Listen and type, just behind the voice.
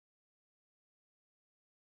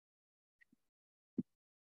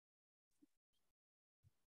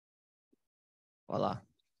Voila.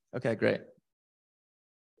 Okay, great.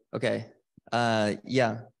 Okay,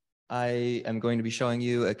 yeah, I am going to be showing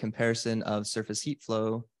you a comparison of surface heat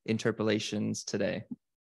flow interpolations today.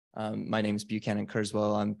 My name is Buchanan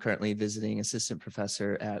Kurzweil. I'm currently visiting assistant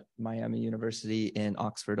professor at Miami University in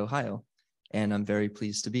Oxford, Ohio, and I'm very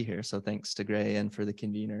pleased to be here. So thanks to Gray and for the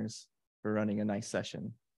conveners for running a nice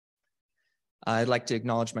session. I'd like to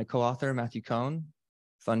acknowledge my co-author, Matthew Cohn,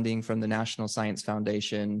 funding from the National Science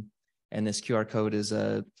Foundation. And this QR code is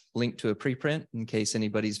a link to a preprint in case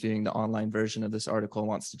anybody's viewing the online version of this article and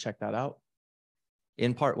wants to check that out.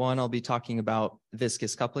 In part one, I'll be talking about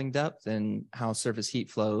viscous coupling depth and how surface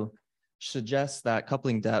heat flow suggests that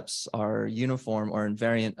coupling depths are uniform or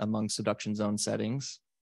invariant among subduction zone settings.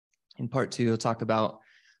 In part two, I'll talk about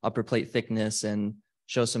upper plate thickness and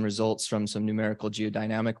show some results from some numerical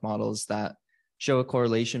geodynamic models that show a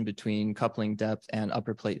correlation between coupling depth and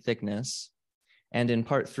upper plate thickness. And in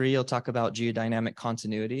part three, I'll talk about geodynamic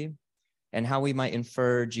continuity and how we might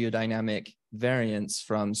infer geodynamic variance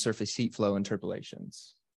from surface heat flow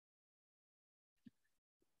interpolations.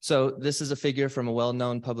 So this is a figure from a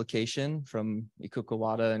well-known publication from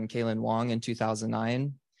Ikukawa and Kailin Wong in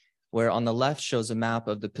 2009, where on the left shows a map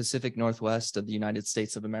of the Pacific Northwest of the United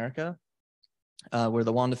States of America, where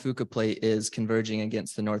the Juan de Fuca plate is converging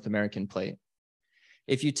against the North American plate.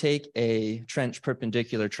 If you take a trench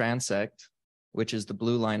perpendicular transect, which is the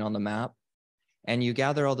blue line on the map, and you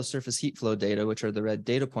gather all the surface heat flow data, which are the red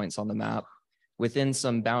data points on the map, within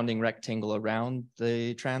some bounding rectangle around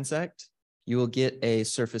the transect, you will get a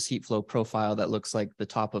surface heat flow profile that looks like the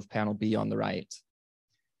top of panel B on the right.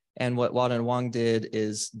 And what Wada and Wong did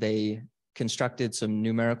is they constructed some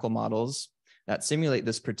numerical models that simulate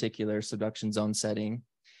this particular subduction zone setting,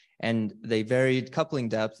 and they varied coupling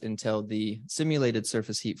depth until the simulated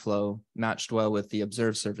surface heat flow matched well with the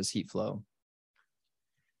observed surface heat flow.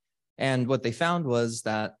 And what they found was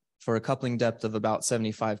that for a coupling depth of about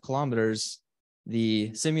 75 kilometers,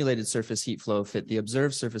 the simulated surface heat flow fit the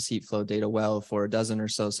observed surface heat flow data well for a dozen or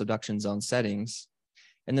so subduction zone settings.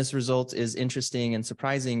 And this result is interesting and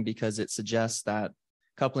surprising because it suggests that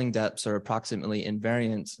coupling depths are approximately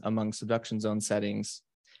invariant among subduction zone settings,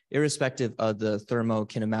 irrespective of the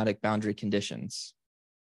thermo-kinematic boundary conditions.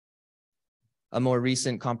 A more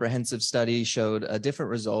recent comprehensive study showed a different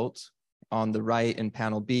result. On the right in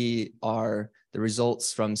panel B are the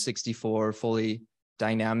results from 64 fully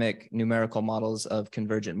dynamic numerical models of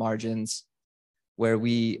convergent margins, where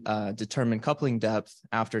we determine coupling depth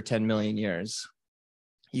after 10 million years.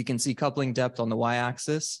 You can see coupling depth on the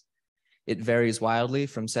y-axis. It varies wildly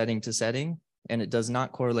from setting to setting, and it does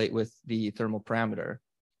not correlate with the thermal parameter.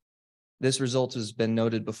 This result has been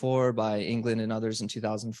noted before by England and others in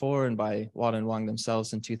 2004 and by Wada and Wang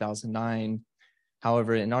themselves in 2009.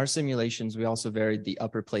 However, in our simulations, we also varied the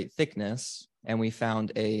upper plate thickness, and we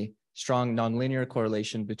found a strong nonlinear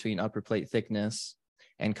correlation between upper plate thickness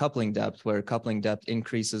and coupling depth, where coupling depth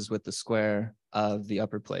increases with the square of the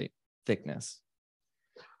upper plate thickness.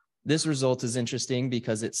 This result is interesting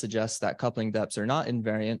because it suggests that coupling depths are not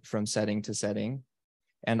invariant from setting to setting.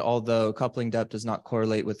 And although coupling depth does not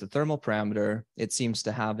correlate with the thermal parameter, it seems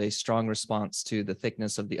to have a strong response to the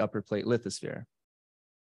thickness of the upper plate lithosphere.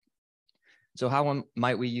 So how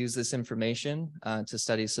might we use this information to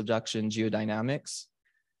study subduction geodynamics?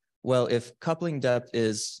 Well, if coupling depth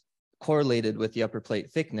is correlated with the upper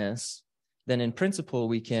plate thickness, then in principle,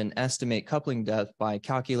 we can estimate coupling depth by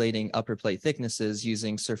calculating upper plate thicknesses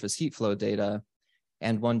using surface heat flow data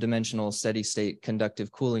and one-dimensional steady-state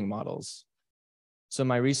conductive cooling models. So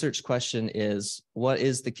my research question is, what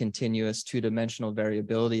is the continuous two-dimensional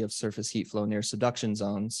variability of surface heat flow near subduction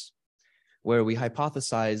zones, where we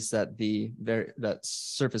hypothesize that that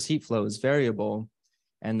surface heat flow is variable,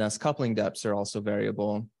 and thus coupling depths are also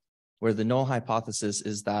variable, where the null hypothesis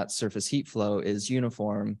is that surface heat flow is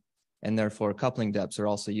uniform, and therefore coupling depths are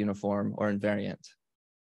also uniform or invariant.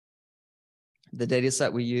 The data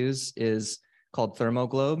set we use is called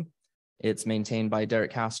ThermoGlobe. It's maintained by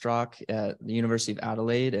Derek Hastrock at the University of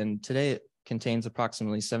Adelaide, and today it contains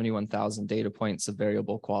approximately 71,000 data points of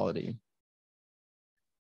variable quality.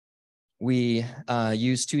 We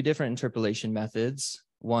use two different interpolation methods.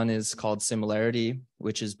 One is called Similarity,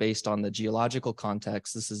 which is based on the geological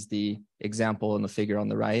context. This is the example in the figure on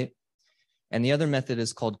the right. And the other method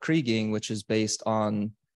is called Kriging, which is based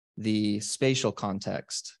on the spatial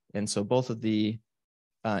context. And so both of the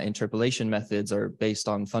interpolation methods are based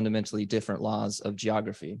on fundamentally different laws of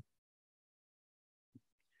geography.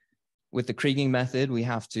 With the Kriging method, we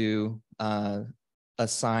have to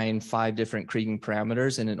assign 5 different Kriging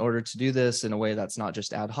parameters. And in order to do this in a way that's not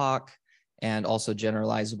just ad hoc and also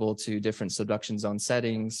generalizable to different subduction zone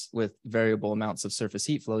settings with variable amounts of surface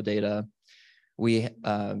heat flow data. We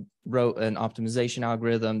wrote an optimization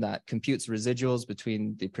algorithm that computes residuals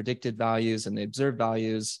between the predicted values and the observed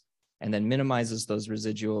values, and then minimizes those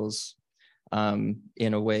residuals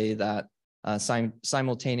in a way that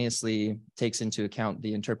simultaneously takes into account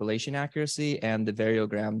the interpolation accuracy and the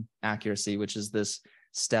variogram accuracy, which is this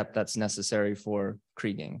step that's necessary for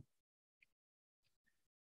Kriging.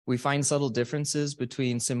 We find subtle differences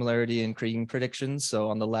between similarity and Kriging predictions. So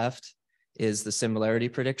on the left is the similarity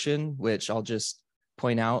prediction, which I'll just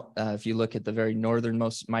point out. If you look at the very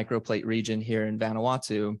northernmost microplate region here in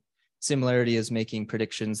Vanuatu, similarity is making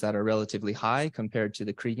predictions that are relatively high compared to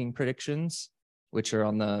the Kriging predictions, which are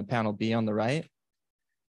on the panel B on the right.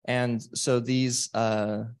 And so these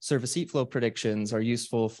surface heat flow predictions are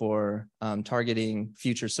useful for targeting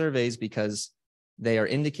future surveys because they are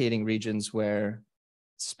indicating regions where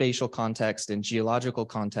spatial context and geological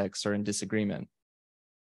context are in disagreement.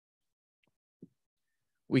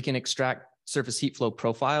 We can extract surface heat flow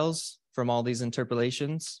profiles from all these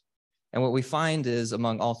interpolations. And what we find is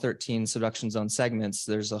among all 13 subduction zone segments,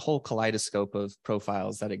 there's a whole kaleidoscope of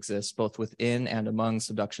profiles that exist both within and among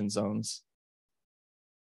subduction zones.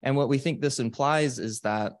 And what we think this implies is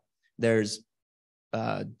that there's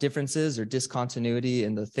differences or discontinuity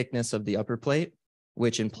in the thickness of the upper plate,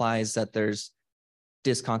 which implies that there's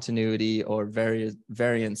discontinuity or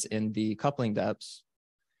variance in the coupling depths,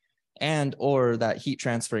 and or that heat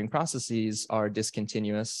transferring processes are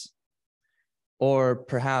discontinuous, or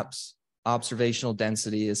perhaps observational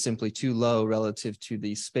density is simply too low relative to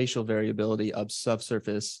the spatial variability of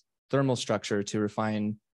subsurface thermal structure to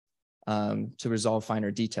resolve finer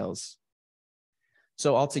details.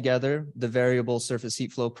 So altogether, the variable surface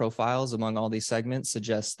heat flow profiles among all these segments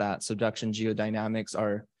suggest that subduction geodynamics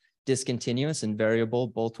are discontinuous and variable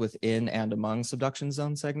both within and among subduction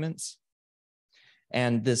zone segments.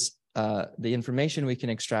 And this, the information we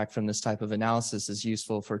can extract from this type of analysis is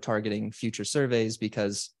useful for targeting future surveys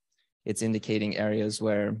because it's indicating areas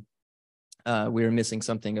where we're missing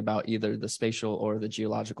something about either the spatial or the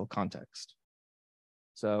geological context.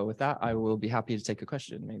 So with that, I will be happy to take a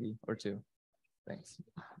question, maybe, or two. Thanks.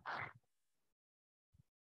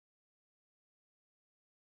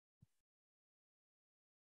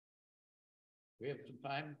 We have some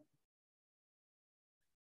time.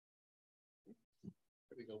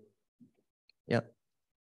 Here we go. Yep.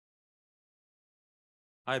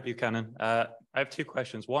 Hi, Buchanan. I have two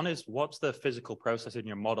questions. One is, what's the physical process in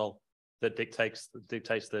your model that dictates the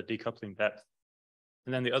decoupling depth?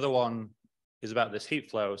 And then the other one is about this heat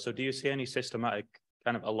flow. So do you see any systematic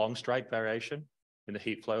kind of along strike variation in the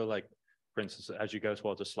heat flow, like, for instance, as you go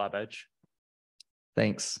towards a slab edge?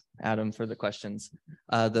 Thanks, Adam, for the questions.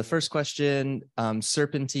 The first question, the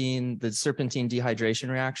serpentine dehydration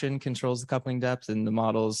reaction controls the coupling depth in the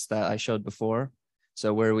models that I showed before.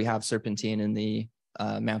 So where we have serpentine in the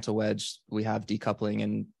mantle wedge, we have decoupling,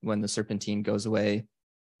 and when the serpentine goes away,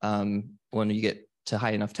 when you get to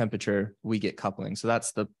high enough temperature, we get coupling. So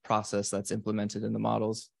that's the process that's implemented in the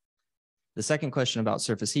models. The second question about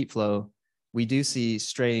surface heat flow, we do see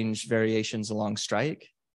strange variations along strike.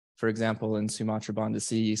 For example, in Sumatra Banda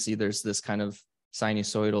Sea, you see there's this kind of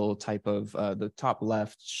sinusoidal type of, the top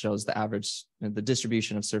left shows the average, the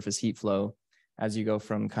distribution of surface heat flow as you go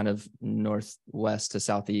from kind of northwest to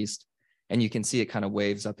southeast, and you can see it kind of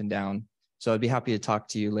waves up and down. So I'd be happy to talk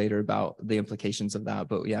to you later about the implications of that,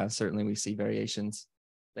 but yeah, certainly we see variations.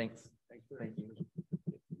 Thanks. Thank you.